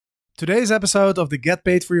Today's episode of the Get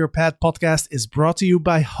Paid for Your Pad podcast is brought to you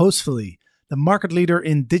by Hostfully, the market leader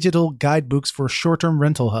in digital guidebooks for short-term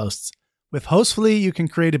rental hosts. With Hostfully, you can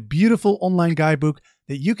create a beautiful online guidebook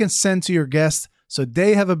that you can send to your guests so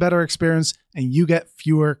they have a better experience and you get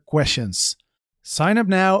fewer questions. Sign up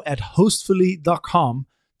now at hostfully.com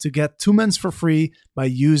to get 2 months for free by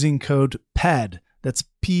using code PAD. That's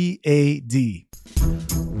P-A-D.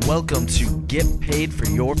 Welcome to Get Paid for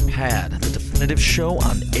Your Pad, the definitive show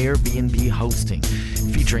on Airbnb hosting,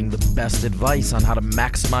 featuring the best advice on how to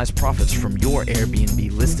maximize profits from your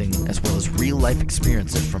Airbnb listing, as well as real-life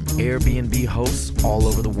experiences from Airbnb hosts all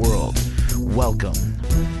over the world. Welcome.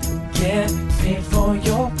 Get paid for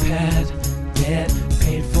your pad. Get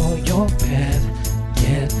paid for your pad.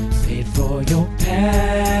 Get paid for your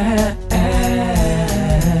pad.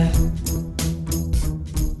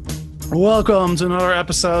 Welcome to another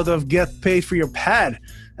episode of Get Paid for Your Pad.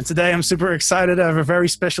 And today I'm super excited. I have a very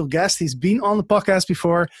special guest. He's been on the podcast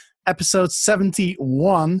before, episode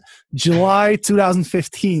 71, July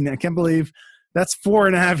 2015. I can't believe that's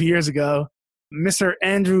 4.5 years ago. Mr.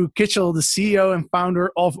 Andrew Kitchell, the CEO and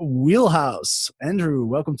founder of Wheelhouse. Andrew,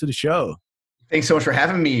 welcome to the show. Thanks so much for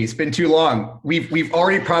having me. It's been too long. We've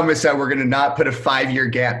already promised that we're going to not put a 5-year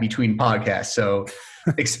gap between podcasts. So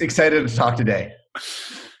excited to talk today.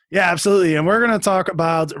 Yeah, absolutely. And we're going to talk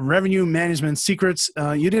about revenue management secrets.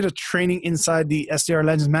 You did a training inside the SDR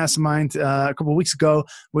Legends Mastermind a couple of weeks ago,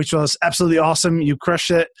 which was absolutely awesome. You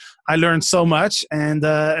crushed it. I learned so much.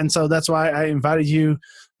 And so that's why I invited you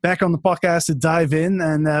back on the podcast to dive in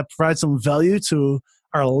and provide some value to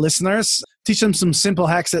our listeners. Teach them some simple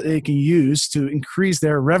hacks that they can use to increase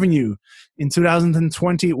their revenue in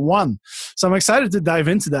 2021. So I'm excited to dive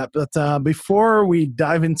into that. But before we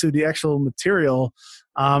dive into the actual material,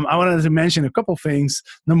 I wanted to mention a couple things.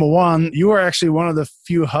 Number one, you are actually one of the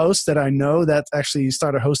few hosts that I know that actually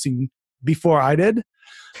started hosting before I did.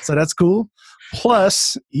 So that's cool.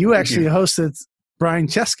 Plus, you actually hosted Brian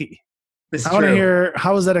Chesky. I want to hear,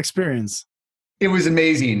 how was that experience? It was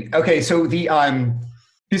amazing. Okay, so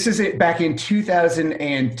this is it back in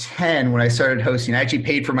 2010 when I started hosting. I actually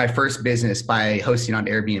paid for my first business by hosting on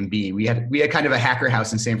Airbnb. We had kind of a hacker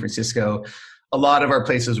house in San Francisco. A lot of our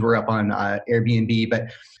places were up on Airbnb,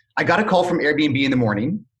 but I got a call from Airbnb in the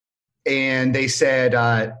morning and they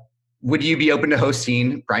said, would you be open to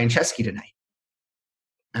hosting Brian Chesky tonight?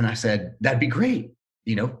 And I said, that'd be great,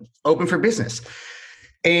 open for business.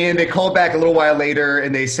 And they called back a little while later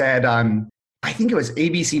and they said, I think it was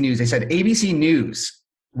ABC News. They said, ABC News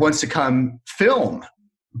wants to come film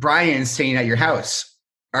Brian staying at your house.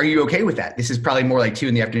 Are you okay with that? This is probably more like 2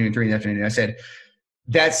 in the afternoon, 3 in the afternoon. And I said,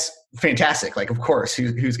 that's fantastic. Like, of course,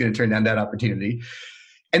 who's going to turn down that opportunity?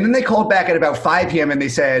 And then they called back at about 5 p.m. and they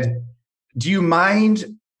said, do you mind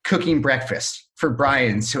cooking breakfast for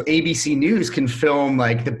Brian so ABC News can film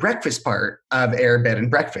like the breakfast part of Air Bed and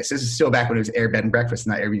Breakfast? This is still back when it was Air Bed and Breakfast,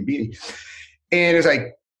 not Airbnb. And it was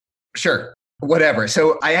like, sure, whatever.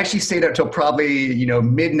 So I actually stayed up till probably,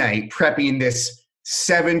 midnight prepping this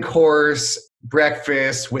 7-course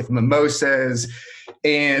breakfast with mimosas.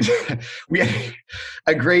 And we had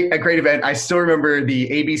a great event. I still remember the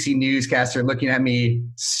ABC newscaster looking at me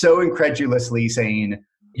so incredulously saying,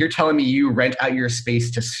 you're telling me you rent out your space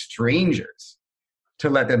to strangers to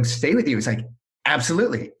let them stay with you? It's like,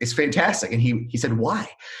 absolutely. It's fantastic. And he said, why?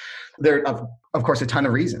 There are, of course, a ton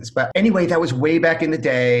of reasons. But anyway, that was way back in the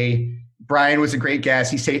day. Brian was a great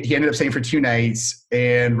guest. He ended up staying for 2 nights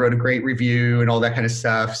and wrote a great review and all that kind of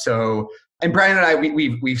stuff. So, and Brian and I,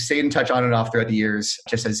 we've stayed in touch on and off throughout the years,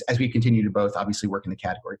 just as we continue to both obviously work in the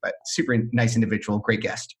category, but super nice individual, great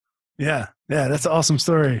guest. Yeah, that's an awesome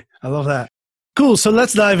story. I love that. Cool. So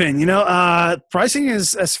let's dive in. Pricing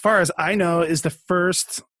is, as far as I know, is the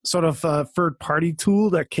first sort of third-party tool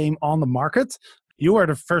that came on the market. You are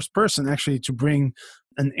the first person actually to bring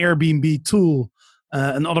an Airbnb tool,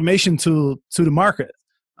 an automation tool to the market.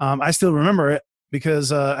 I still remember it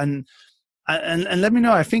because and let me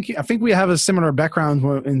know. I think we have a similar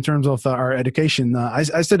background in terms of our education. I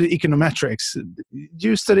studied econometrics. Did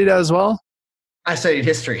you study that as well? I studied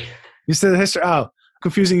history. You studied history? Oh,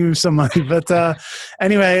 confusing you with somebody. But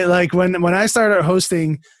anyway, like when I started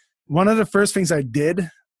hosting, one of the first things I did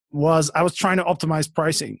was I was trying to optimize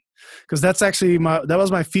pricing, because that's actually that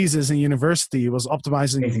was my thesis in university, was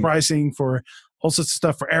optimizing pricing for all sorts of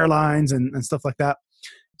stuff for airlines and stuff like that.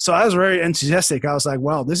 So I was very enthusiastic. I was like,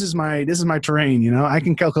 well, this is my terrain. I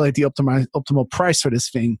can calculate the optimal price for this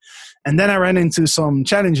thing. And then I ran into some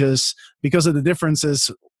challenges because of the differences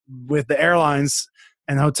with the airlines.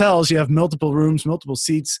 And hotels, you have multiple rooms, multiple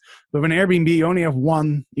seats. But when Airbnb, you only have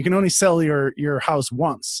one. You can only sell your house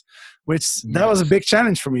once, which that was a big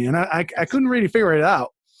challenge for me. And I couldn't really figure it out.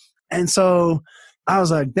 And so I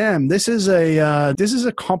was like, damn, this is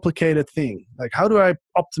a complicated thing. Like, how do I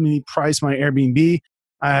optimally price my Airbnb?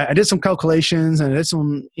 I did some calculations and I did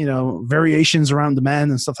some, variations around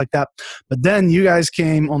demand and stuff like that. But then you guys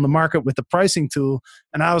came on the market with the pricing tool,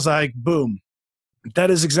 and I was like, boom,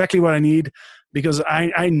 that is exactly what I need, because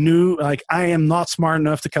I knew, like, I am not smart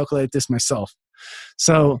enough to calculate this myself.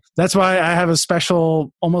 So that's why I have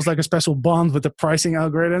almost like a special bond with the pricing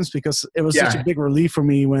algorithms, because it was such a big relief for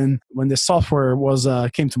me when the software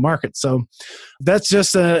came to market. So that's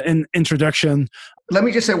just an introduction. Let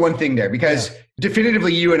me just say one thing there, because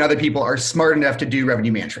definitively you and other people are smart enough to do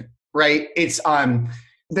revenue management, right? It's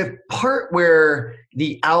the part where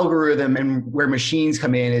the algorithm and where machines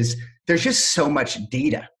come in is there's just so much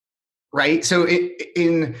data, right? So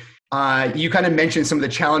you kind of mentioned some of the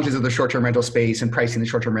challenges of the short-term rental space and pricing the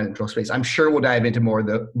short-term rental space. I'm sure we'll dive into more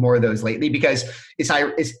of those lately, because it's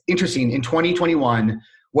interesting. In 2021,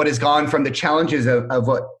 what has gone from the challenges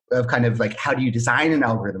of kind of like, how do you design an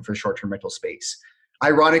algorithm for short-term rental space,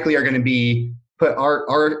 ironically are going to be put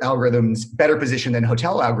our algorithms better positioned than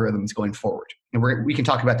hotel algorithms going forward. And we can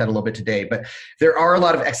talk about that a little bit today, but there are a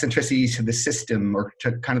lot of eccentricities to the system, or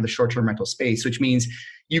to kind of the short-term rental space, which means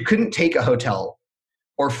you couldn't take a hotel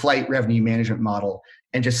or flight revenue management model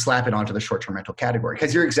and just slap it onto the short-term rental category.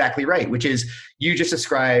 Because you're exactly right, which is, you just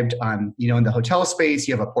described, in the hotel space,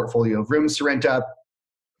 you have a portfolio of rooms to rent up.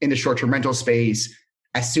 In the short-term rental space,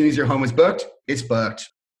 as soon as your home is booked, it's booked.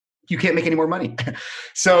 You can't make any more money.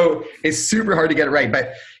 So it's super hard to get it right.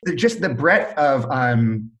 But just the breadth of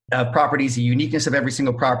properties, the uniqueness of every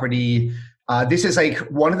single property, this is like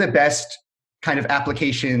one of the best kind of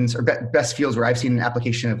applications, or best fields where I've seen an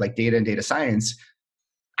application of like data and data science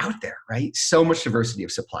out there, right? So much diversity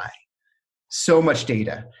of supply, so much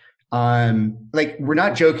data. Like, we're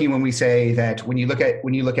not joking when we say that when you look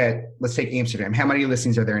at, let's take Amsterdam. How many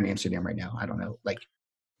listings are there in Amsterdam right now? I don't know, like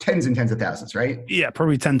tens and tens of thousands, right? Yeah,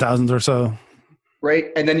 probably 10,000 or so. Right.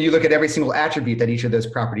 And then you look at every single attribute that each of those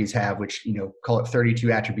properties have, which, call it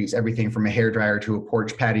 32 attributes, everything from a hairdryer to a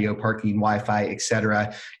porch, patio, parking, Wi-Fi, et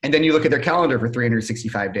cetera. And then you look at their calendar for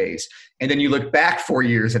 365 days. And then you look back 4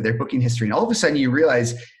 years at their booking history. And all of a sudden you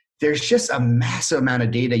realize there's just a massive amount of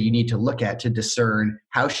data you need to look at to discern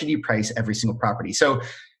how should you price every single property. So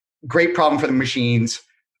great problem for the machines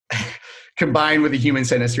combined with the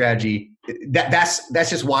human-centered strategy. That's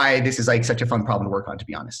just why this is like such a fun problem to work on, to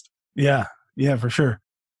be honest. Yeah, for sure.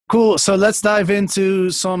 Cool. So let's dive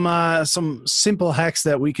into some simple hacks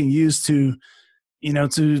that we can use to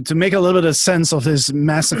make a little bit of sense of this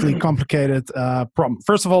massively complicated problem.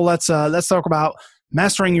 First of all, let's talk about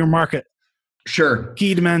mastering your market. Sure.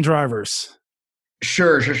 Key demand drivers.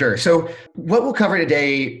 Sure. So what we'll cover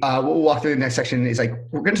today, what we'll walk through the next section is like,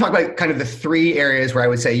 we're going to talk about kind of the three areas where I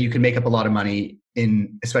would say you can make up a lot of money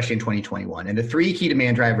especially in 2021. And the three key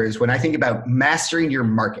demand drivers, when I think about mastering your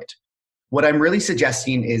market, what I'm really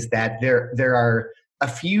suggesting is that there are a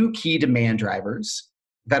few key demand drivers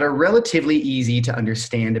that are relatively easy to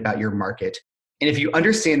understand about your market. And if you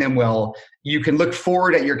understand them well, you can look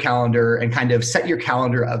forward at your calendar and kind of set your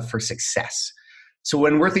calendar up for success. So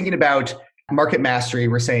when we're thinking about market mastery,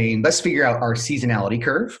 we're saying, let's figure out our seasonality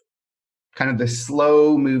curve, kind of the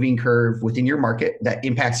slow moving curve within your market that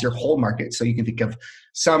impacts your whole market. So you can think of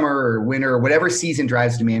summer or winter, or whatever season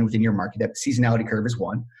drives demand within your market. That seasonality curve is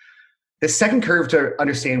one. The second curve to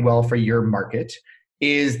understand well for your market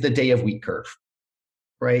is the day of week curve,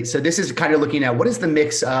 right? So this is kind of looking at what is the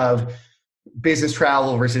mix of business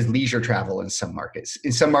travel versus leisure travel in some markets.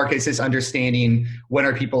 In some markets, it's understanding when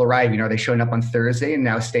are people arriving. Are they showing up on Thursday and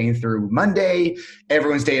now staying through Monday?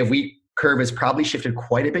 Everyone's day of week curve has probably shifted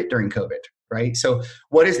quite a bit during COVID, right? So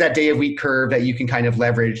what is that day of week curve that you can kind of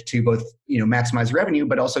leverage to both, maximize revenue,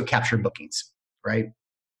 but also capture bookings, right?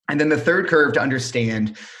 And then the third curve to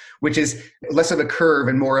understand, which is less of a curve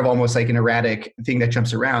and more of almost like an erratic thing that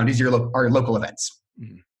jumps around, is our local events.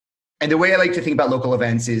 Mm-hmm. And the way I like to think about local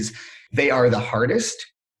events is they are the hardest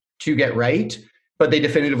to get right, but they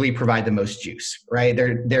definitively provide the most juice, right?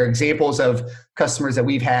 They're examples of customers that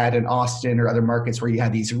we've had in Austin or other markets where you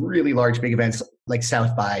have these really large, big events like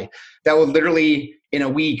South by that will literally in a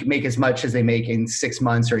week make as much as they make in 6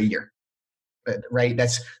 months or a year, right?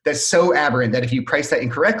 That's so aberrant that if you price that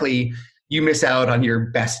incorrectly, you miss out on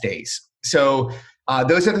your best days. So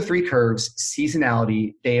those are the three curves: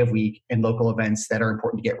 seasonality, day of week, and local events that are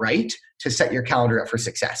important to get right to set your calendar up for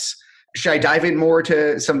success. Should I dive in more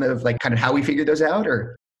to some of like kind of how we figured those out,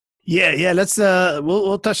 or? Yeah. Let's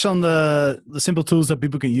we'll touch on the simple tools that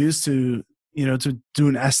people can use to to do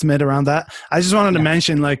an estimate around that. I just wanted to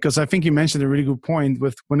mention, like, because I think you mentioned a really good point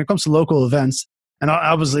with when it comes to local events, and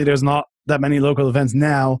obviously there's not that many local events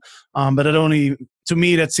now, but to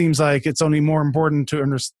me that seems like it's only more important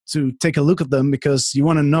to take a look at them because you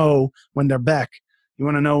want to know when they're back. You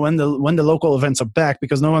want to know when the local events are back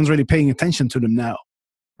because no one's really paying attention to them now.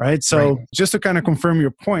 Right. So just to kind of confirm your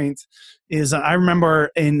point is I remember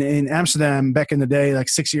in Amsterdam back in the day, like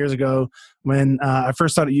 6 years ago, when I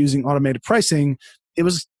first started using automated pricing, it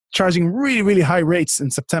was charging really, really high rates in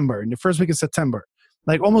September, in the first week of September,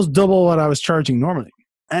 like almost double what I was charging normally.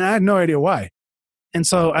 And I had no idea why. And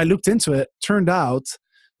so I looked into it. Turned out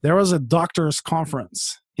there was a doctors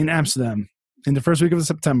conference in Amsterdam in the first week of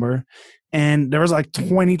September. And there was like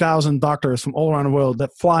 20,000 doctors from all around the world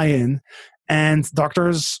that fly in. And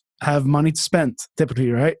doctors have money to spend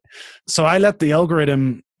typically, right? So I let the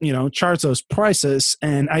algorithm, charge those prices,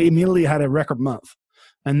 and I immediately had a record month.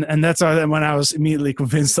 And that's when I was immediately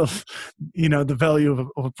convinced of, the value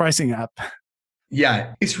of a pricing app.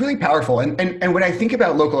 Yeah, it's really powerful. And when I think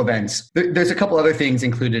about local events, there's a couple other things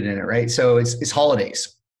included in it, right? So it's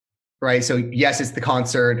holidays, right? So yes, it's the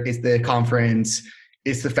concert, it's the conference,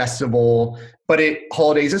 it's the festival, but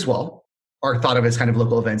holidays as well are thought of as kind of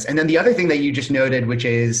local events. And then the other thing that you just noted, which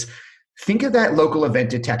is think of that local event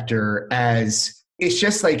detector as, it's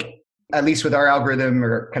just like, at least with our algorithm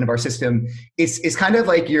or kind of our system, it's kind of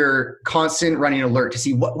like your constant running alert to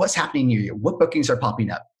see what's happening near you, what bookings are popping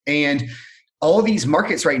up. And all these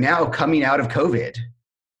markets right now coming out of COVID,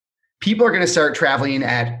 people are going to start traveling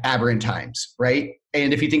at aberrant times, right?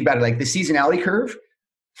 And if you think about it, like the seasonality curve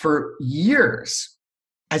for years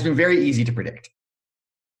has been very easy to predict.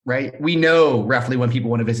 Right? We know roughly when people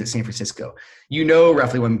want to visit San Francisco.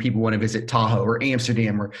 Roughly when people want to visit Tahoe or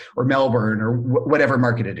Amsterdam or Melbourne or whatever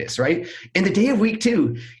market it is, right? And the day of week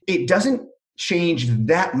too, it doesn't change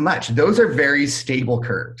that much. Those are very stable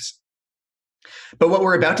curves. But what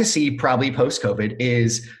we're about to see probably post-COVID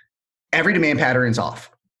is every demand pattern is off.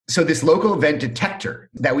 So this local event detector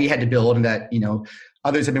that we had to build and that,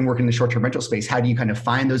 others have been working in the short-term rental space, how do you kind of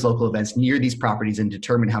find those local events near these properties and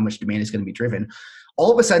determine how much demand is going to be driven?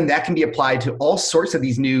 All of a sudden that can be applied to all sorts of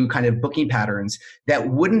these new kind of booking patterns that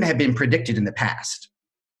wouldn't have been predicted in the past,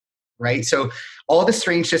 right? So all the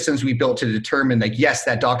strange systems we built to determine like, yes,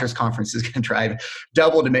 that doctor's conference is going to drive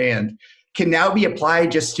double demand can now be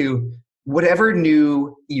applied just to whatever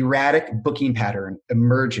new erratic booking pattern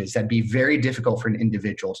emerges that'd be very difficult for an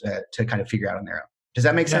individual to kind of figure out on their own. Does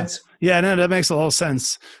that make sense? Yeah, no, that makes a lot of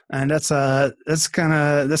sense, and that's kind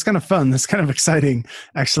of fun. That's kind of exciting,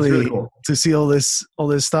 actually, really cool to see all this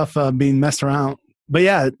stuff being messed around. But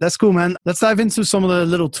yeah, that's cool, man. Let's dive into some of the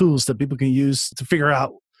little tools that people can use to figure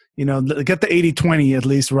out, get the 80-20 at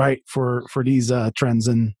least right for these trends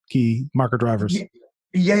and key market drivers.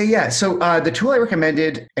 Yeah. So the tool I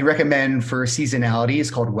recommend for seasonality is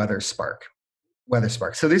called WeatherSpark.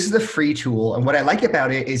 So this is the free tool. And what I like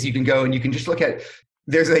about it is you can go and you can just look at,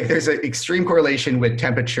 there's an extreme correlation with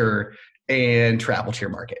temperature and travel to your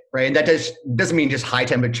market, right? And that doesn't mean just high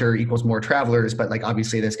temperature equals more travelers, but like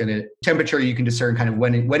obviously that's temperature, you can discern kind of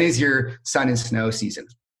when is your sun and snow season,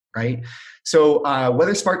 right? So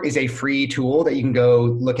WeatherSpark is a free tool that you can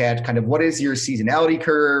go look at kind of what is your seasonality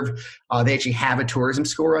curve. They actually have a tourism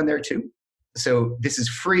score on there too. So this is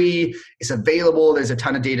free, it's available, there's a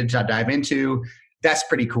ton of data to dive into. That's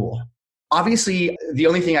pretty cool. Obviously, the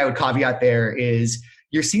only thing I would caveat there is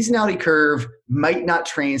your seasonality curve might not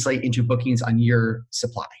translate into bookings on your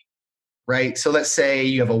supply, right? So let's say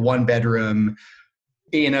you have a one bedroom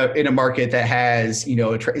in a market that has,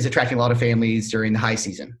 is attracting a lot of families during the high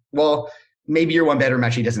season. Well, maybe your one bedroom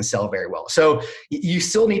actually doesn't sell very well. So you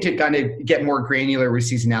still need to kind of get more granular with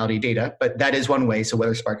seasonality data, but that is one way. So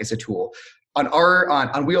WeatherSpark is a tool.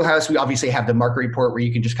 On Wheelhouse, we obviously have the market report where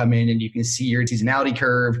you can just come in and you can see your seasonality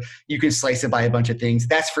curve. You can slice it by a bunch of things.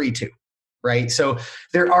 That's free too, right? So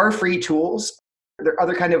there are free tools. There are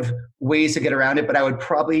other kind of ways to get around it, but I would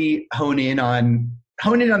probably hone in on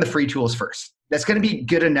the free tools first. That's going to be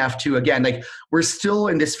good enough to, again, like we're still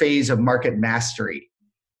in this phase of market mastery,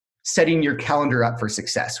 setting your calendar up for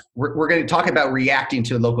success. We're going to talk about reacting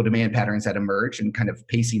to local demand patterns that emerge and kind of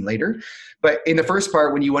pacing later. But in the first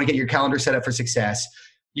part, when you want to get your calendar set up for success,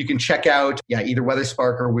 you can check out either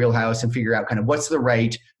WeatherSpark or Wheelhouse and figure out kind of what's the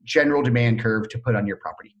right general demand curve to put on your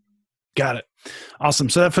property. Got it. Awesome.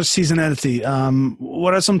 So that for seasonality,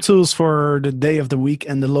 what are some tools for the day of the week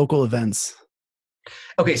and the local events?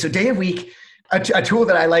 Okay, so day of week, A tool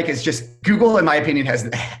that I like is just Google, in my opinion,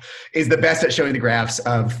 is the best at showing the graphs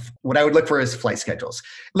of what I would look for as flight schedules.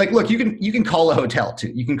 Like, look, you can call a hotel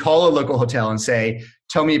too. You can call a local hotel and say,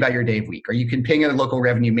 tell me about your day of week. Or you can ping a local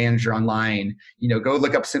revenue manager online, go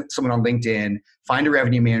look up someone on LinkedIn, find a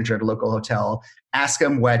revenue manager at a local hotel, ask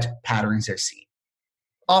them what patterns they're seeing.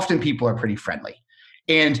 Often people are pretty friendly.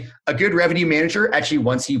 And a good revenue manager actually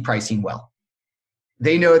wants you pricing well.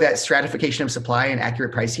 They know that stratification of supply and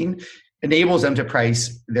accurate pricing enables them to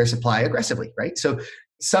price their supply aggressively, right? So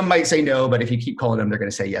some might say no, but if you keep calling them, they're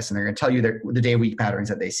going to say yes, and they're going to tell you the day of week patterns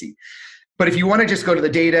that they see. But if you want to just go to the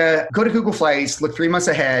data, go to Google Flights, look 3 months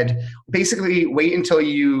ahead, basically wait until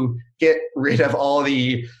you get rid of all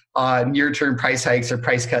the near-term price hikes or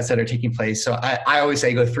price cuts that are taking place. So I always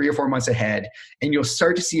say go 3 or 4 months ahead, and you'll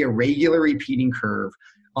start to see a regular repeating curve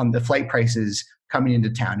on the flight prices coming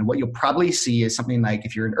into town. And what you'll probably see is something like,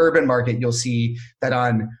 if you're an urban market, you'll see that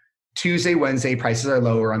on Tuesday, Wednesday, prices are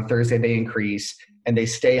lower. On Thursday, they increase, and they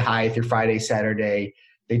stay high through Friday, Saturday.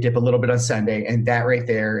 They dip a little bit on Sunday, and that right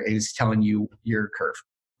there is telling you your curve,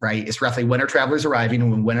 right? It's roughly when are travelers arriving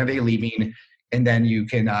and when are they leaving, and then you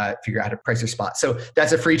can figure out how to price your spot. So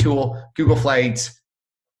that's a free tool, Google Flights.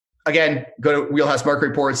 Again, go to Wheelhouse Market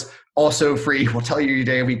Reports, also free. We'll tell you your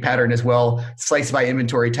day of week pattern as well, sliced by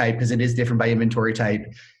inventory type, because it is different by inventory type.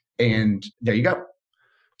 And there you go.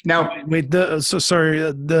 Now, wait,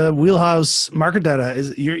 the Wheelhouse market data,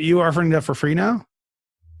 is you offering that for free now?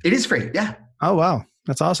 It is free, yeah. Oh, wow.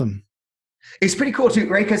 That's awesome. It's pretty cool too,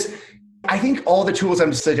 right? Because I think all the tools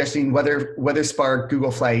I'm suggesting, whether Spark, Google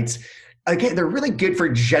Flights, again, they're really good for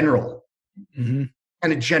general, kind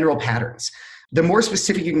of general patterns. The more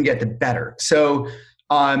specific you can get, the better. So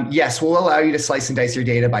yes, we'll allow you to slice and dice your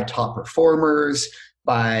data by top performers,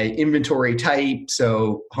 by inventory type,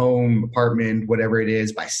 so home, apartment, whatever it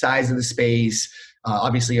is, by size of the space.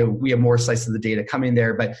 Obviously, we have more slices of the data coming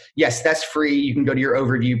there. But yes, that's free. You can go to your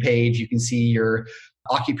overview page. You can see your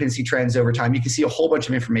occupancy trends over time. You can see a whole bunch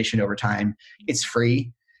of information over time. It's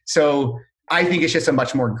free. So I think it's just a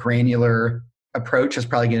much more granular approach. It's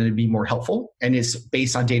probably going to be more helpful. And it's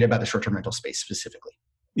based on data about the short-term rental space specifically.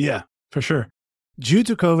 Yeah, for sure. Due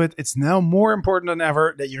to COVID, it's now more important than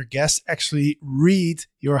ever that your guests actually read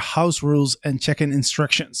your house rules and check-in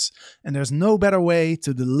instructions. And there's no better way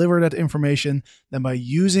to deliver that information than by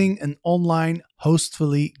using an online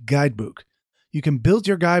Hostfully guidebook. You can build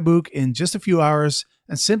your guidebook in just a few hours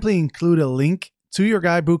and simply include a link to your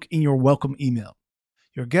guidebook in your welcome email.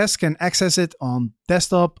 Your guests can access it on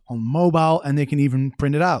desktop, on mobile, and they can even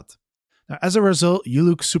print it out. Now, as a result, you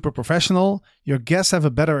look super professional, your guests have a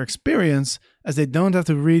better experience as they don't have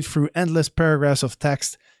to read through endless paragraphs of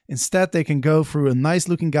text. Instead, they can go through a nice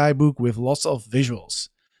looking guidebook with lots of visuals.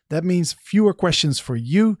 That means fewer questions for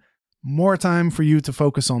you, more time for you to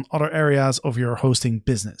focus on other areas of your hosting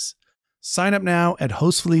business. Sign up now at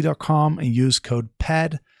hostfully.com and use code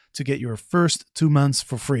PAD to get your first 2 months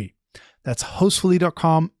for free. That's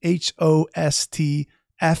hostfully.com,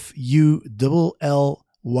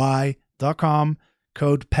 HOSTFULLY.com,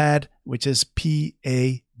 code PAD, which is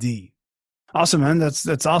PAD. Awesome, man.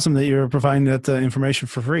 That's awesome that you're providing that information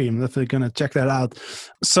for free. I'm definitely going to check that out.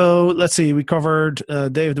 So let's see. We covered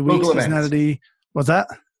day of the week, seasonality. What's that?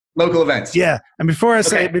 Local events. Yeah. And before I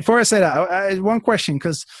say that, I had one question,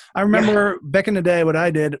 because I remember back in the day what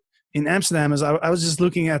I did in Amsterdam is I was just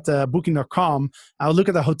looking at booking.com. I would look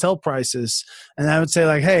at the hotel prices and I would say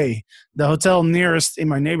like, hey, the hotel nearest in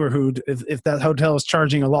my neighborhood, if that hotel is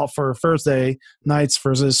charging a lot for Thursday nights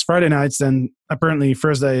versus Friday nights, then apparently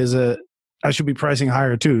Thursday I should be pricing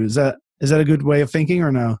higher too. Is that a good way of thinking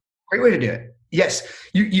or no? Great way to do it. Yes,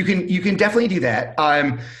 you can definitely do that.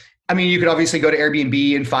 I mean, you could obviously go to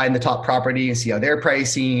Airbnb and find the top property and see how they're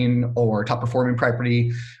pricing, or top performing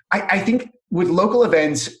property. I think with local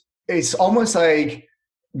events, it's almost like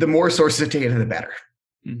the more sources of data, the better,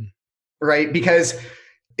 right? Because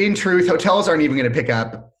in truth, hotels aren't even going to pick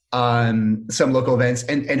up some local events,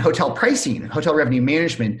 and hotel pricing, hotel revenue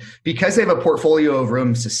management, because they have a portfolio of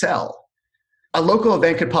rooms to sell. A local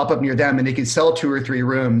event could pop up near them and they could sell 2 or 3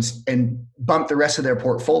 rooms and bump the rest of their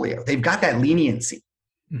portfolio. They've got that leniency,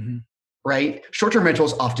 right? Short-term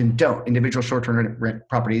rentals often don't. Individual short-term rent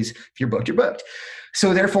properties, if you're booked, you're booked.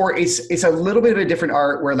 So therefore, it's a little bit of a different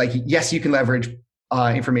art where, like, yes, you can leverage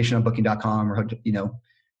information on booking.com or,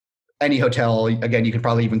 any hotel. Again, you could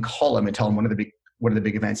probably even call them and tell them what are the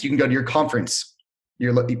big events. You can go to your conference.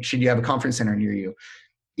 Should you have a conference center near you?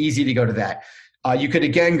 Easy to go to that. You could,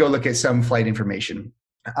 again, go look at some flight information.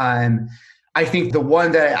 I think the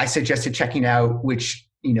one that I suggested checking out, which,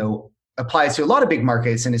 applies to a lot of big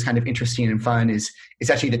markets and is kind of interesting and fun, is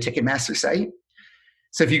actually the Ticketmaster site.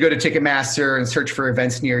 So if you go to Ticketmaster and search for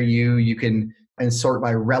events near you, you can and sort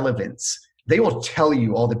by relevance. They will tell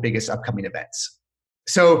you all the biggest upcoming events.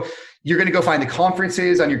 So you're going to go find the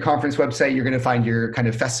conferences on your conference website. You're going to find your kind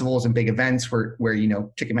of festivals and big events where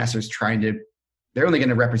Ticketmaster is they're only going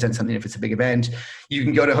to represent something if it's a big event. You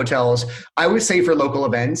can go to hotels. I would say for local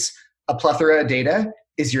events, a plethora of data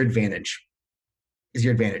is your advantage.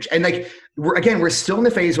 And we're still in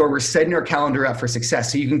the phase where we're setting our calendar up for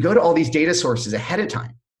success. So you can go to all these data sources ahead of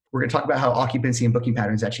time. We're going to talk about how occupancy and booking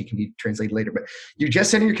patterns actually can be translated later, but you're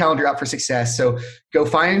just setting your calendar up for success. So go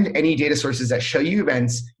find any data sources that show you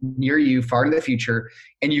events near you far in the future,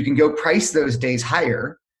 and you can go price those days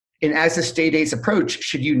higher. And as the stay dates approach,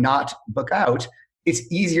 should you not book out, it's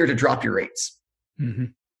easier to drop your rates. Mm-hmm.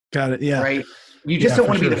 Got it. Yeah. Right. You just don't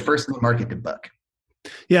want to be the first in the market to book.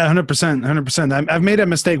 Yeah, 100%. I've made a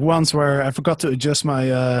mistake once where I forgot to adjust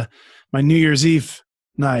my my New Year's Eve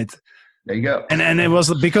night. There you go. And it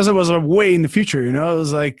was because it was way in the future, it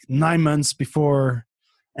was like 9 months before,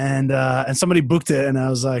 and somebody booked it, and I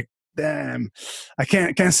was like, damn, I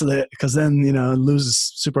can't cancel it because then it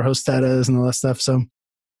loses superhost status and all that stuff. So,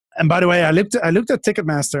 and by the way, I looked at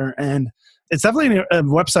Ticketmaster, and it's definitely a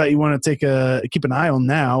website you want to keep an eye on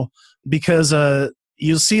now, because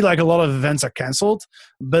you'll see like a lot of events are canceled,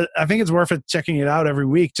 but I think it's worth it checking it out every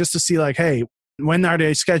week just to see like, hey, when are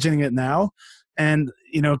they scheduling it now? And,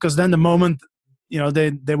 because then the moment,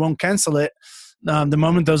 they won't cancel it, the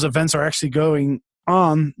moment those events are actually going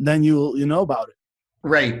on, then you'll know about it.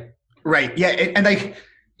 Right. Yeah. And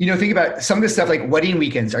think about some of this stuff, like wedding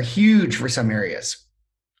weekends are huge for some areas.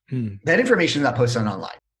 That information is not posted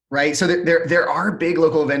online. Right. So there are big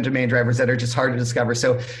local event demand drivers that are just hard to discover.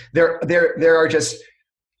 So there are just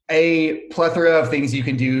a plethora of things you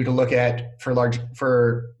can do to look at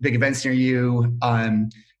for big events near you.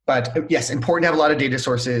 But yes, important to have a lot of data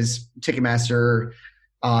sources, Ticketmaster,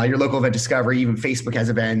 your local event discovery, even Facebook has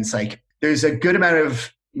events. Like there's a good amount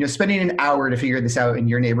of, spending an hour to figure this out in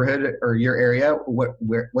your neighborhood or your area,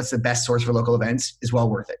 what's the best source for local events is well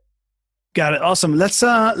worth it. Got it. Awesome.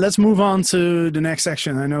 Let's move on to the next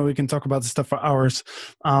section. I know we can talk about this stuff for hours.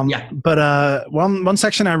 But one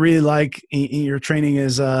section I really like in your training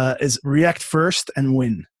is react first and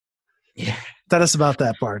win. Yeah. Tell us about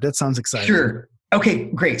that part. That sounds exciting. Sure.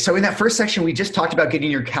 Okay, great. So in that first section, we just talked about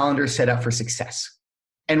getting your calendar set up for success.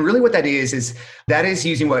 And really what that is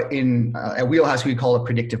using what at Wheelhouse we call a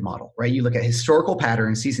predictive model, right? You look at historical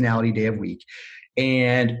patterns, seasonality, day of week,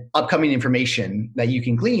 and upcoming information that you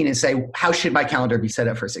can glean and say, how should my calendar be set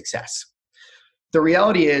up for success? The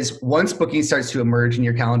reality is once booking starts to emerge in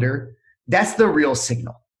your calendar, that's the real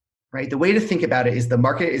signal, right? The way to think about it is the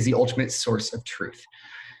market is the ultimate source of truth.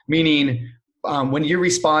 Meaning when you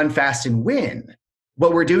respond fast and win,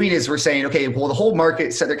 what we're doing is we're saying, okay, well, the whole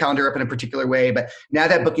market set their calendar up in a particular way, but now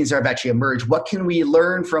that bookings have actually emerged, what can we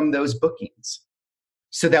learn from those bookings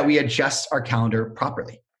so that we adjust our calendar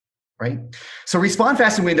properly? Right? So respond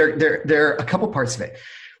fast and win, there are a couple parts of it.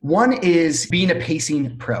 One is being a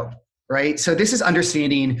pacing pro, right? So this is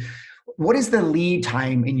understanding what is the lead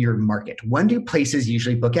time in your market? When do places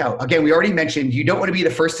usually book out? Again, we already mentioned you don't want to be the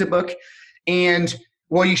first to book, and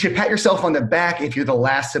well, you should pat yourself on the back if you're the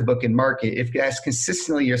last to book in market. If that's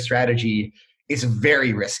consistently your strategy, it's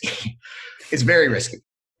very risky. It's very risky,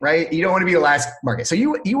 right? You don't want to be the last market. So you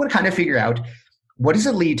want to kind of figure out what is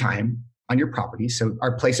the lead time on your property. So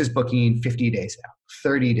are places booking 50 days out,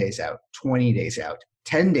 30 days out, 20 days out,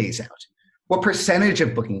 10 days out? What percentage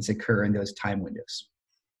of bookings occur in those time windows?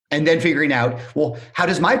 And then figuring out, well, how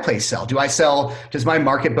does my place sell? Does my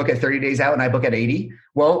market book at 30 days out and I book at 80?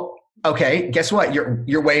 Well, okay, guess what?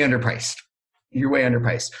 You're way underpriced. You're way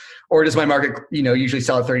underpriced. Or does my market, usually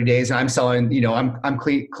sell at 30 days and I'm selling, I'm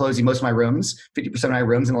closing most of my rooms, 50% of my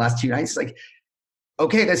rooms in the last 2 nights? Like,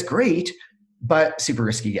 okay, that's great, but super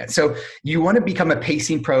risky again. So you want to become a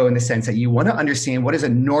pacing pro in the sense that you want to understand what is a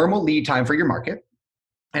normal lead time for your market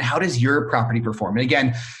and how does your property perform? And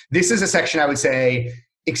again, this is a section I would say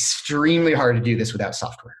extremely hard to do this without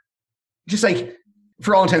software. Just like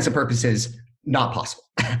for all intents and purposes, not possible.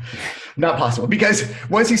 Not possible because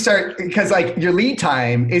once you start, like your lead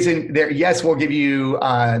time isn't there. Yes, we'll give you,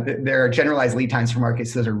 there are generalized lead times for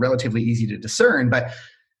markets that are relatively easy to discern, but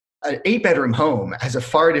an 8-bedroom home has a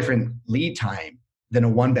far different lead time than a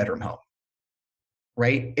 1-bedroom home,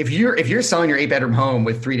 right? If you're selling your 8-bedroom home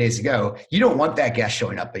with 3 days to go, you don't want that guest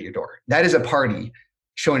showing up at your door. That is a party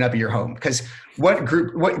showing up at your home because what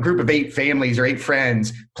group of 8 families or 8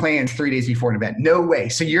 friends plans 3 days before an event? No way.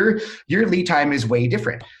 So your lead time is way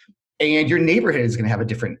different and your neighborhood is going to have a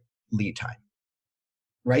different lead time,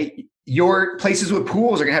 right? Your places with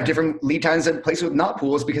pools are going to have different lead times than places with not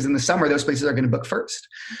pools, because in the summer, those places are going to book first.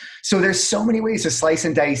 So there's so many ways to slice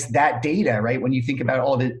and dice that data, right? When you think about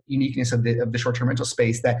all the uniqueness of the short-term rental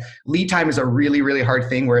space, that lead time is a really, really hard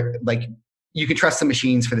thing where like you can trust the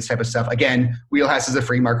machines for this type of stuff. Again, Wheelhouse is a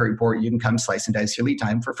free market report. You can come slice and dice your lead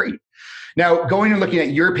time for free. Now, going and looking at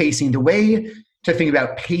your pacing, the way to think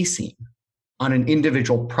about pacing on an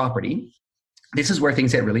individual property, this is where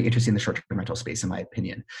things get really interesting in the short-term rental space, in my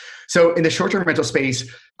opinion. So in the short-term rental space,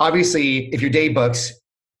 obviously, if your day books,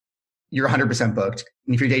 you're 100% booked.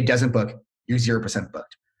 And if your day doesn't book, you're 0%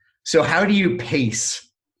 booked. So how do you pace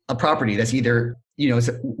a property that's either,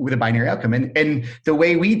 with a binary outcome? And the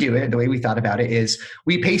way we do it, the way we thought about it is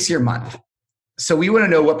we pace your month. So we want to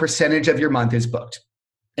know what percentage of your month is booked.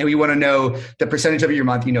 And we want to know the percentage of your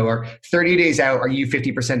month, are 30 days out, are you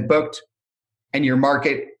 50% booked? And your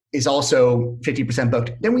market is also 50%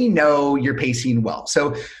 booked, then we know you're pacing well.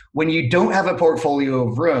 So when you don't have a portfolio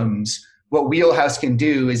of rooms, what Wheelhouse can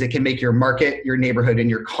do is it can make your market, your neighborhood, and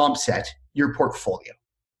your comp set your portfolio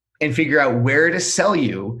and figure out where to sell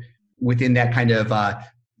you within that kind of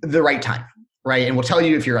the right time, right? And we'll tell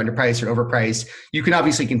you if you're underpriced or overpriced. You can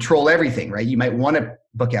obviously control everything, right? You might want to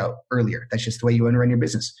book out earlier. That's just the way you want to run your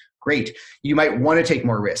business. Great. You might want to take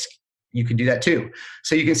more risk. You can do that too.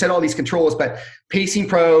 So you can set all these controls, but Pacing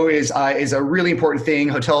Pro is a really important thing.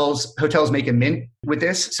 Hotels make a mint with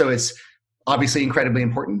this. So it's obviously incredibly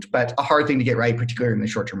important, but a hard thing to get right, particularly in the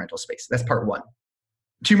short-term rental space. That's part one.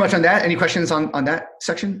 Too much on that? Any questions on that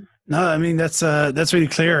section? No, I mean, that's really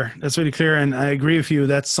clear. That's really clear. And I agree with you.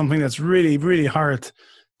 That's something that's really, really hard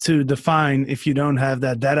to define if you don't have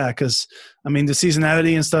that data. Because, I mean, the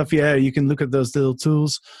seasonality and stuff, yeah, you can look at those little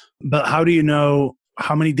tools, but how do you know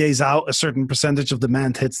how many days out a certain percentage of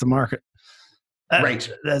demand hits the market? Right.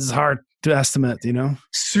 That's hard to estimate,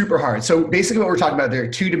 Super hard. So basically what we're talking about, there are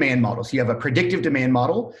two demand models. You have a predictive demand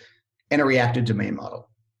model and a reactive demand model.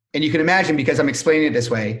 And you can imagine, because I'm explaining it this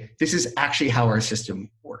way, this is actually how our system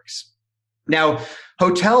works. Now,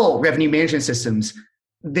 hotel revenue management systems,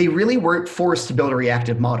 they really weren't forced to build a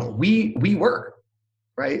reactive model. We were,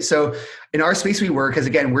 right? So in our space we were, because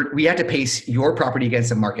again, we had to pace your property against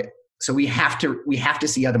the market. So we have to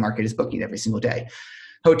see how the market is booking every single day.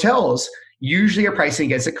 Hotels usually are pricing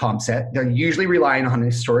against a comp set. They're usually relying on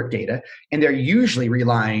historic data, and they're usually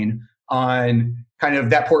relying on kind of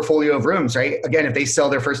that portfolio of rooms, right? Again, if they sell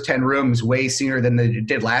their first 10 rooms way sooner than they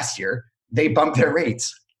did last year, they bump their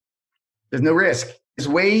rates. There's no risk. It's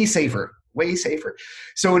way safer.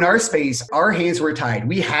 So in our space, our hands were tied.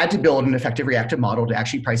 We had to build an effective reactive model to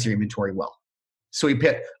actually price your inventory well. So we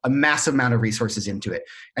put a massive amount of resources into it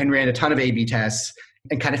and ran a ton of A/B tests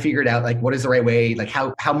and kind of figured out like what is the right way, like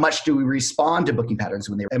how much do we respond to booking patterns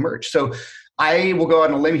when they emerge. So I will go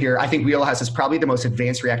on a limb here. I think Wheelhouse is probably the most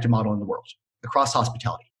advanced reactive model in the world across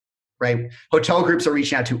hospitality, right? Hotel groups are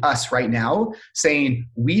reaching out to us right now saying,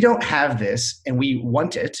 we don't have this and we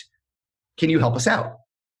want it. Can you help us out?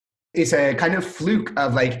 It's a kind of fluke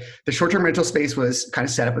of like the short-term rental space was kind of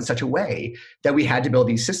set up in such a way that we had to build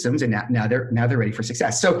these systems, and now they're ready for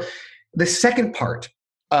success. So the second part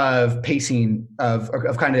of pacing of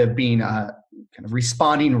kind of being kind of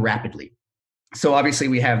responding rapidly. So obviously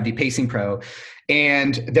we have the Pacing Pro,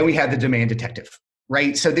 and then we have the Demand Detective,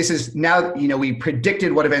 right? So this is now, we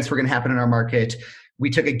predicted what events were going to happen in our market. We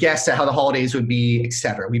took a guess at how the holidays would be, et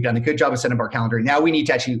cetera. We've done a good job of setting up our calendar. Now we need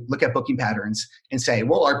to actually look at booking patterns and say,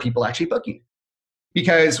 well, are people actually booking?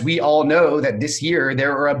 Because we all know that this year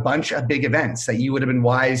there are a bunch of big events that you would have been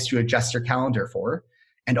wise to adjust your calendar for.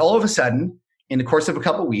 And all of a sudden, in the course of a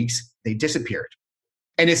couple of weeks, they disappeared.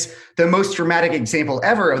 And it's the most dramatic example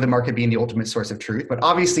ever of the market being the ultimate source of truth. But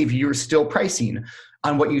obviously, if you're still pricing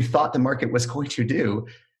on what you thought the market was going to do,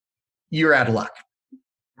 you're out of luck,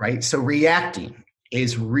 right? So reacting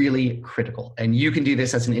is really critical. And you can do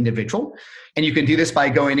this as an individual. And you can do this by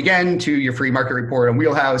going again to your free market report on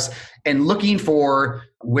Wheelhouse and looking for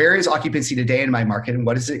where is occupancy today in my market and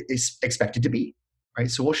what is it expected to be, right?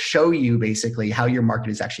 So we'll show you basically how your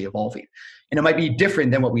market is actually evolving. And it might be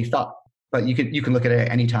different than what we thought, but you can look at it at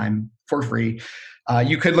any time for free.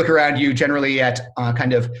 You could look around you generally at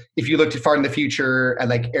kind of, if you looked far in the future at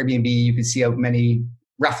like Airbnb, you can see how many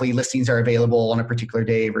roughly listings are available on a particular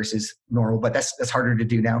day versus normal, but that's harder to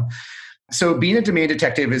do now. So being a demand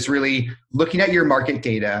detective is really looking at your market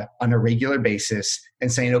data on a regular basis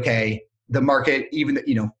and saying, okay, the market, even,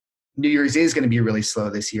 New Year's is going to be really slow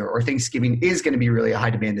this year, or Thanksgiving is going to be really a high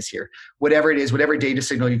demand this year. Whatever it is, whatever data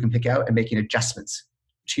signal you can pick out, and making adjustments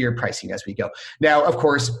to your pricing as we go. Now, of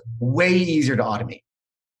course, way easier to automate.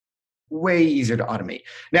 way easier to automate.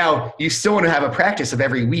 Now, you still want to have a practice of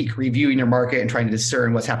every week reviewing your market and trying to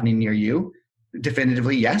discern what's happening near you.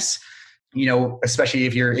 Definitively, yes. Especially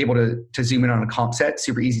if you're able to zoom in on a comp set,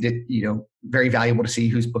 super easy to, very valuable to see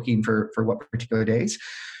who's booking for what particular days.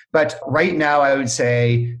 But right now, I would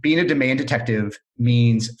say being a demand detective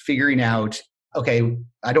means figuring out, okay,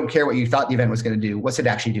 I don't care what you thought the event was going to do. What's it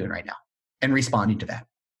actually doing right now? And responding to that.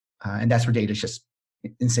 And that's where data is just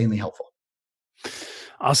insanely helpful.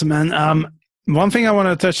 Awesome, man. One thing I want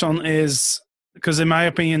to touch on is, because in my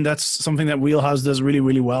opinion, that's something that Wheelhouse does really,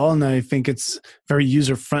 really well. And I think it's very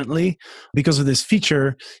user-friendly because of this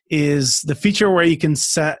feature, is the feature where you can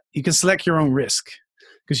select your own risk.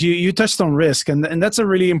 Because you touched on risk, and that's a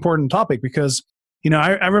really important topic because,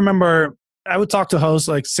 I remember I would talk to hosts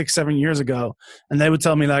like 6-7 years ago, and they would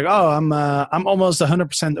tell me like, oh, I'm almost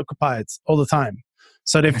 100% occupied all the time.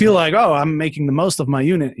 So they feel like, oh, I'm making the most of my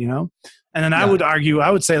unit, And then I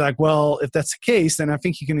would say like, well, if that's the case, then I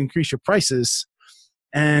think you can increase your prices.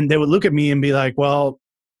 And they would look at me and be like, well,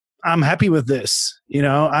 I'm happy with this.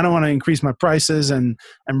 I don't want to increase my prices and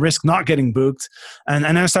risk not getting booked. And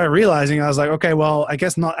I started realizing, I was like, okay, well, I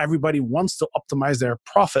guess not everybody wants to optimize their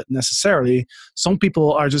profit necessarily. Some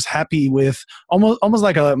people are just happy with almost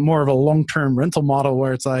like a more of a long-term rental model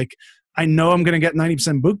where it's like, I know I'm going to get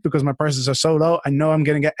 90% booked because my prices are so low. I know I'm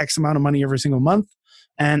going to get X amount of money every single month.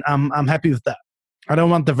 And I'm happy with that. I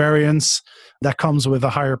don't want the variance that comes with a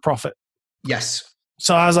higher profit. Yes.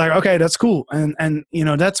 So I was like, okay, that's cool. And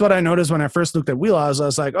that's what I noticed when I first looked at Wheelhouse. I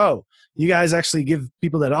was like, oh, you guys actually give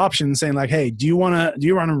people that option, saying like, hey, do you want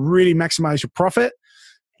to really maximize your profit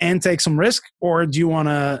and take some risk, or do you want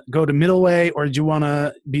to go the middle way, or do you want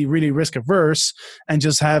to be really risk averse and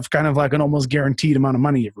just have kind of like an almost guaranteed amount of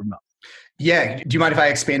money every month? Yeah. Do you mind if I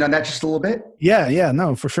expand on that just a little bit? Yeah,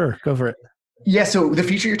 no, for sure. Go for it. Yeah. So the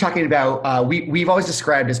feature you're talking about, we've always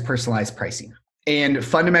described as personalized pricing. And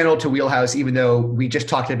fundamental to Wheelhouse, even though we just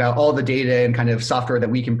talked about all the data and kind of software that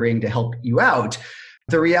we can bring to help you out,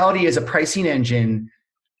 the reality is a pricing engine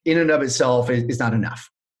in and of itself is not enough,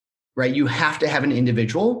 right? You have to have an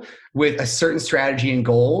individual with a certain strategy and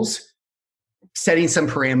goals, setting some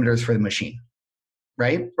parameters for the machine,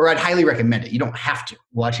 right? Or I'd highly recommend it. You don't have to.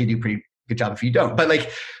 We'll actually do a pretty good job if you don't. But like,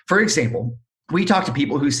 for example, we talk to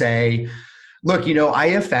people who say, look, I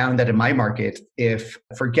have found that in my market, if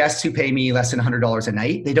for guests who pay me less than $100 a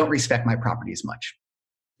night, they don't respect my property as much.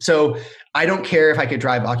 So I don't care if I could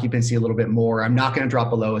drive occupancy a little bit more. I'm not going to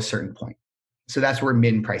drop below a certain point. So that's where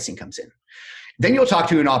min pricing comes in. Then you'll talk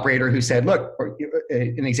to an operator who said, look, or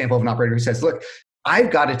an example of an operator who says, look,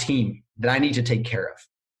 I've got a team that I need to take care of.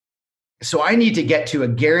 So I need to get to a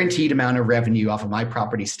guaranteed amount of revenue off of my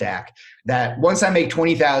property stack that once I make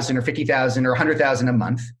 $20,000 or $50,000 or $100,000 a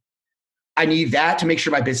month, I need that to make sure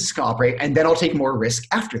my business can operate, and then I'll take more risk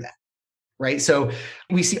after that, right? So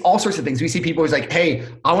we see all sorts of things. We see people who's like, hey,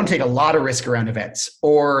 I want to take a lot of risk around events,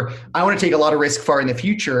 or I want to take a lot of risk far in the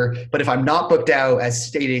future, but if I'm not booked out as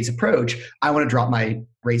state aids approach, I want to drop my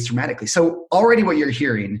rates dramatically. So already what you're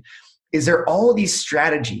hearing is there are all these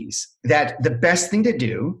strategies that the best thing to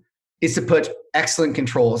do is to put excellent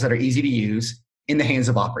controls that are easy to use in the hands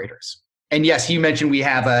of operators. And yes, you mentioned we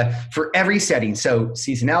have for every setting, so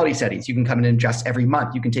seasonality settings, you can come in and adjust every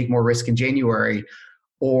month. You can take more risk in January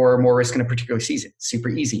or more risk in a particular season. Super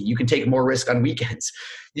easy. You can take more risk on weekends.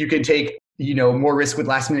 You can take, more risk with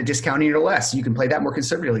last minute discounting or less. You can play that more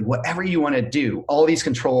conservatively. Whatever you want to do, all these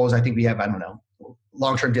controls, I think we have,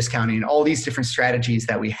 long-term discounting, all these different strategies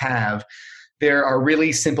that we have. There are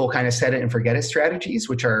really simple kind of set it and forget it strategies,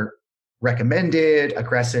 which are recommended,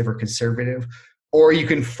 aggressive, or conservative, or you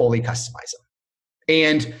can fully customize them.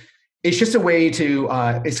 And it's just a way to,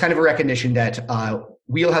 it's kind of a recognition that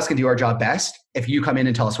Wheelhouse can do our job best if you come in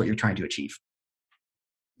and tell us what you're trying to achieve.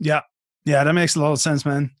 Yeah, that makes a lot of sense,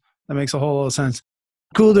 man. That makes a whole lot of sense.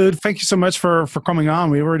 Cool, dude. Thank you so much for coming on.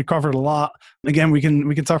 We've already covered a lot. Again, we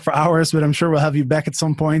can talk for hours, but I'm sure we'll have you back at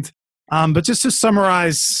some point. But just to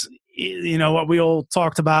summarize, what we all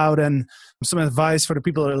talked about and some advice for the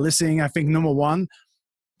people that are listening, I think number one,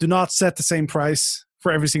 do not set the same price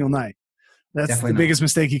for every single night. That's Definitely the biggest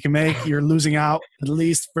mistake you can make. You're losing out at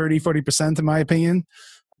least 30-40% in my opinion.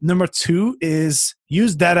 Number two is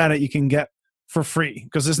use data that you can get for free,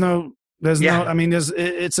 because it's a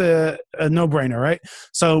no-brainer, right?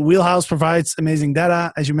 So Wheelhouse provides amazing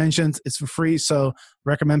data. As you mentioned, it's for free. So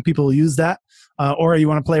recommend people use that. Or you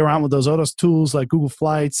want to play around with those other tools like Google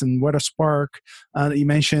Flights and WeatherSpark that you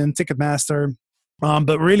mentioned, Ticketmaster.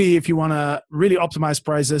 But really, if you want to really optimize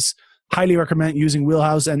prices, highly recommend using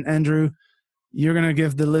Wheelhouse. And Andrew, you're going to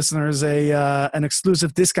give the listeners an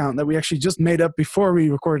exclusive discount that we actually just made up before we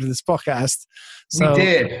recorded this podcast. So, we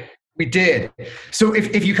did. We did. So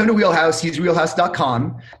if you come to Wheelhouse, use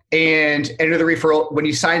wheelhouse.com and enter the referral. When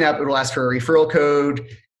you sign up, it'll ask for a referral code.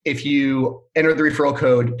 If you enter the referral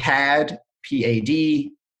code PAD,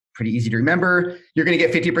 P-A-D, pretty easy to remember, you're going to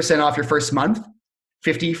get 50% off your first month,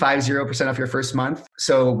 50% off your first month.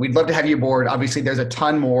 So we'd love to have you aboard. Obviously, there's a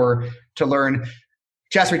ton more to learn.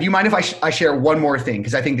 Jasper, do you mind if I share one more thing?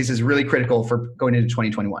 Because I think this is really critical for going into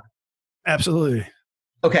 2021. Absolutely.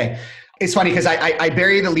 Okay. It's funny because I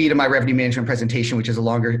bury the lead in my revenue management presentation, which is a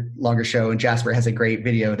longer show, and Jasper has a great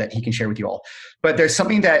video that he can share with you all. But there's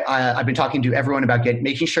something that I've been talking to everyone about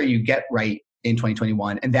making sure you get right in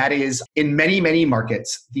 2021, and that is in many, many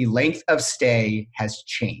markets, the length of stay has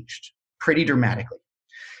changed pretty dramatically.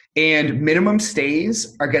 And minimum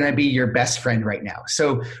stays are going to be your best friend right now.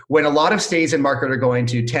 So when a lot of stays in market are going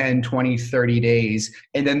to 10, 20, 30 days,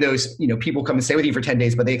 and then those, people come and stay with you for 10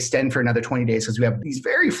 days, but they extend for another 20 days because we have these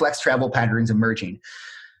very flex travel patterns emerging.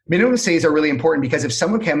 Minimum stays are really important because if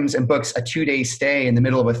someone comes and books a 2-day stay in the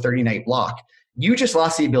middle of a 30-night block, you just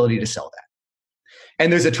lost the ability to sell that.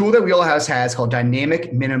 And there's a tool that Wheelhouse has called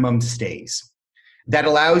Dynamic Minimum Stays. That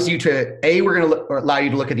allows you to, A, we're going to allow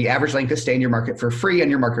you to look at the average length of stay in your market for free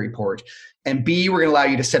on your market report. And B, we're going to allow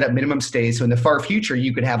you to set up minimum stays. So in the far future,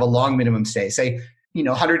 you could have a long minimum stay. Say,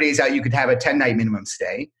 100 days out, you could have a 10-night minimum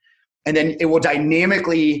stay. And then it will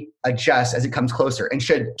dynamically adjust as it comes closer. And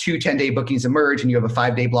should 2 10-day bookings emerge and you have a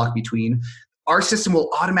 5-day block between, our system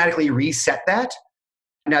will automatically reset that,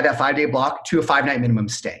 now that 5-day block, to a 5-night minimum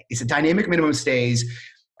stay. It's a dynamic minimum stays.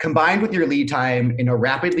 Combined with your lead time in a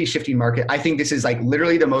rapidly shifting market, I think this is like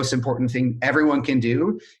literally the most important thing everyone can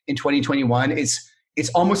do in 2021. It's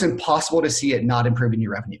almost impossible to see it not improving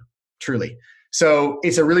your revenue, truly. So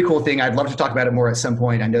it's a really cool thing. I'd love to talk about it more at some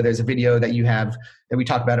point. I know there's a video that you have that we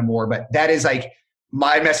talk about it more, but that is like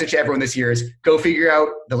my message to everyone this year is go figure out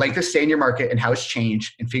the length of stay in your market and how it's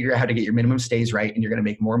changed and figure out how to get your minimum stays right. And you're going to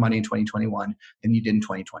make more money in 2021 than you did in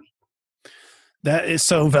 2020. That is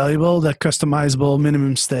so valuable, that customizable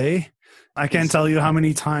minimum stay. I can't tell you how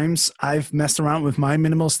many times I've messed around with my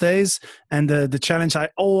minimal stays. And the challenge I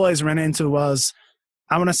always ran into was,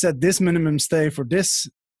 I want to set this minimum stay for this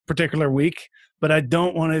particular week, but I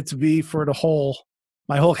don't want it to be for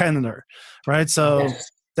my whole calendar, right? So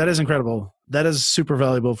That is incredible. That is super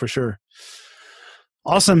valuable for sure.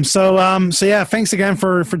 Awesome. So yeah, thanks again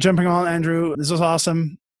for jumping on, Andrew. This was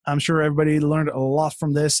awesome. I'm sure everybody learned a lot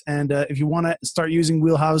from this. And if you want to start using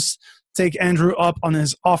Wheelhouse, take Andrew up on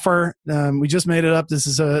his offer. We just made it up. This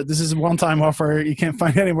is a one-time offer. You can't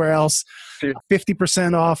find anywhere else.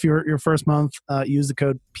 50% off your first month. Use the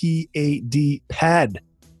code PAD.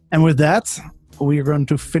 And with that, we are going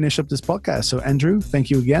to finish up this podcast. So Andrew, thank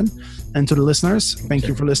you again. And to the listeners, thank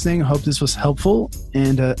you for listening. I hope this was helpful,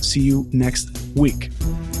 and see you next week.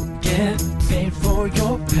 Get paid for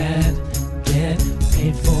your pad. Get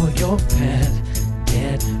paid for your pad.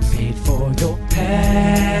 Get paid for your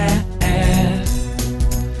pad.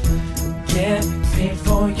 Get paid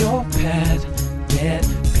for your pad. Get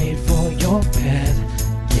paid for your pad.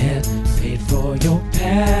 Get paid for your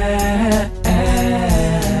pad.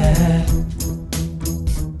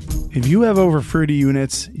 If you have over 30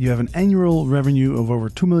 units, you have an annual revenue of over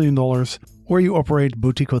 $2 million, or you operate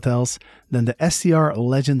boutique hotels, then the STR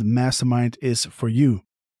Legend Mastermind is for you.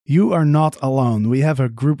 You are not alone. We have a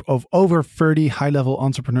group of over 30 high-level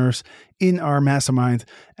entrepreneurs in our mastermind,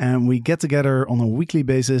 and we get together on a weekly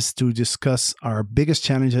basis to discuss our biggest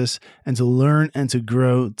challenges and to learn and to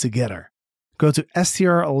grow together. Go to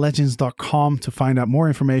strlegends.com to find out more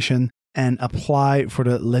information and apply for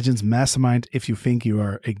the Legends Mastermind if you think you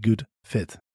are a good fit.